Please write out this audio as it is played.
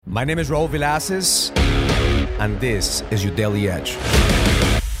My name is Raul Villacis, and this is your Daily Edge.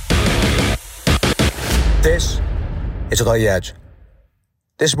 This is your Daily Edge.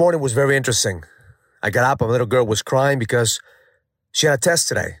 This morning was very interesting. I got up and my little girl was crying because she had a test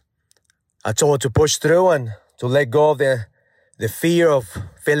today. I told her to push through and to let go of the fear of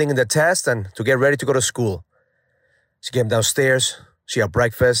failing in the test and to get ready to go to school. She came downstairs. She had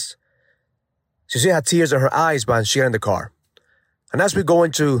breakfast. She had tears in her eyes, but she got in the car. And as we go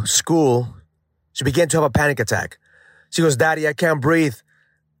into school, she began to have a panic attack. She goes, "Daddy, I can't breathe.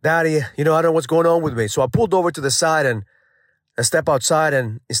 Daddy, I don't know what's going on with me." So I pulled over to the side and I stepped outside,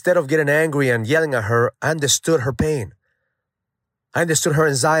 and instead of getting angry and yelling at her, I understood her pain. I understood her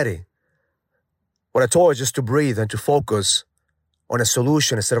anxiety. What I told her is just to breathe and to focus on a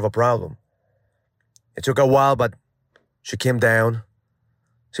solution instead of a problem. It took a while, but she came down.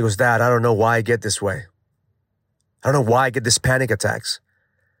 She goes, "Dad, I don't know why I get this way. I don't know why I get these panic attacks."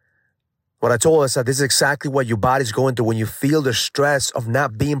 What I told her is that this is exactly what your body's going through when you feel the stress of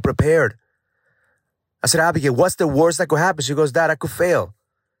not being prepared. I said, "Abigail, what's the worst that could happen?" She goes, "Dad, I could fail."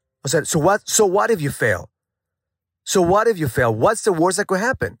 I said, So what if you fail? So what if you fail? What's the worst that could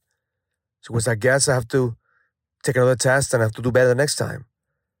happen? She goes, "I guess I have to take another test and I have to do better the next time."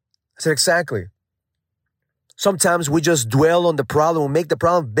 I said, "Exactly." Sometimes we just dwell on the problem and make the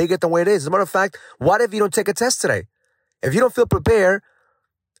problem bigger than what it is. As a matter of fact, what if you don't take a test today? If you don't feel prepared,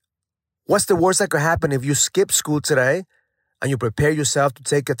 what's the worst that could happen if you skip school today and you prepare yourself to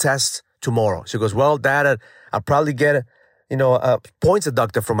take a test tomorrow? She goes, "Well, Dad, I'll probably get points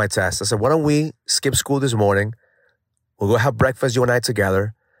deducted from my test." I said, "Why don't we skip school this morning? We'll go have breakfast, you and I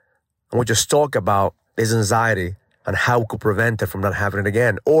together, and we'll just talk about this anxiety and how we could prevent it from not happening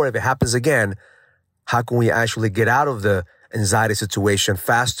again. Or if it happens again, how can we actually get out of the anxiety situation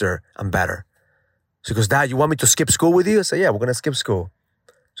faster and better?" She goes, "Dad, you want me to skip school with you?" I said, "Yeah, we're going to skip school."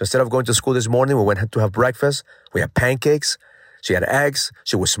 So instead of going to school this morning, we went to have breakfast. We had pancakes. She had eggs.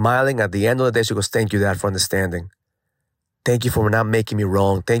 She was smiling. At the end of the day, she goes, "Thank you, Dad, for understanding. Thank you for not making me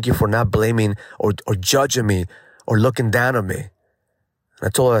wrong. Thank you for not blaming or judging me or looking down on me." And I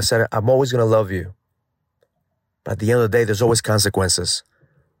told her, I said, "I'm always going to love you. But at the end of the day, there's always consequences.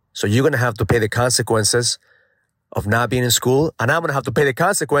 So you're going to have to pay the consequences of not being in school, and I'm going to have to pay the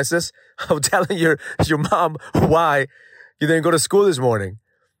consequences of telling your mom why you didn't go to school this morning."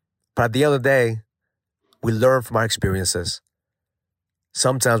 But at the end of the day, we learn from our experiences.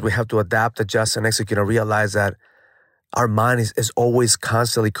 Sometimes we have to adapt, adjust, and execute and realize that our mind is always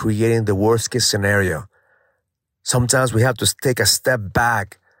constantly creating the worst case scenario. Sometimes we have to take a step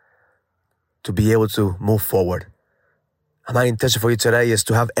back to be able to move forward. And my intention for you today is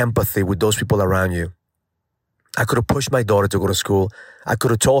to have empathy with those people around you. I could have pushed my daughter to go to school. I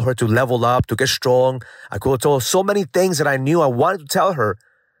could have told her to level up, to get strong. I could have told her so many things that I knew I wanted to tell her,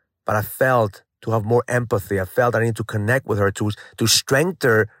 but I felt to have more empathy. I felt I needed to connect with her, to strengthen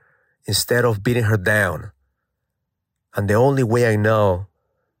her instead of beating her down. And the only way I know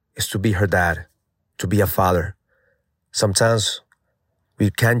is to be her dad, to be a father. Sometimes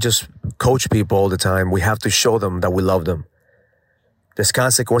we can't just coach people all the time. We have to show them that we love them. There's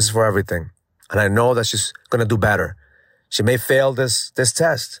consequences for everything. And I know that she's going to do better. She may fail this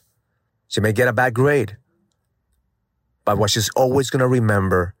test. She may get a bad grade. But what she's always going to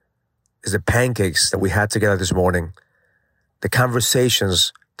remember is the pancakes that we had together this morning. The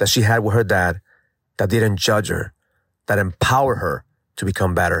conversations that she had with her dad that didn't judge her, that empower her to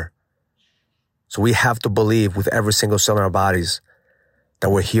become better. So we have to believe with every single cell in our bodies that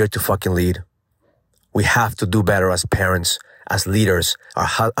we're here to fucking lead. We have to do better as parents, as leaders,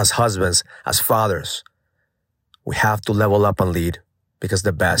 as husbands, as fathers. We have to level up and lead because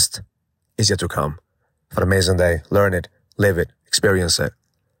the best is yet to come. Have an amazing day. Learn it, live it, experience it.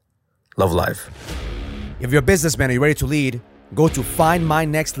 Love life. If you're a businessman and you're ready to lead, go to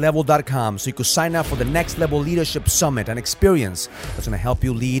findmynextlevel.com so you can sign up for the Next Level Leadership Summit, an experience that's going to help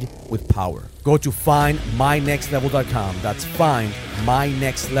you lead with power. Go to findmynextlevel.com. That's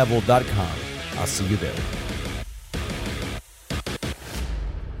findmynextlevel.com. I'll see you there.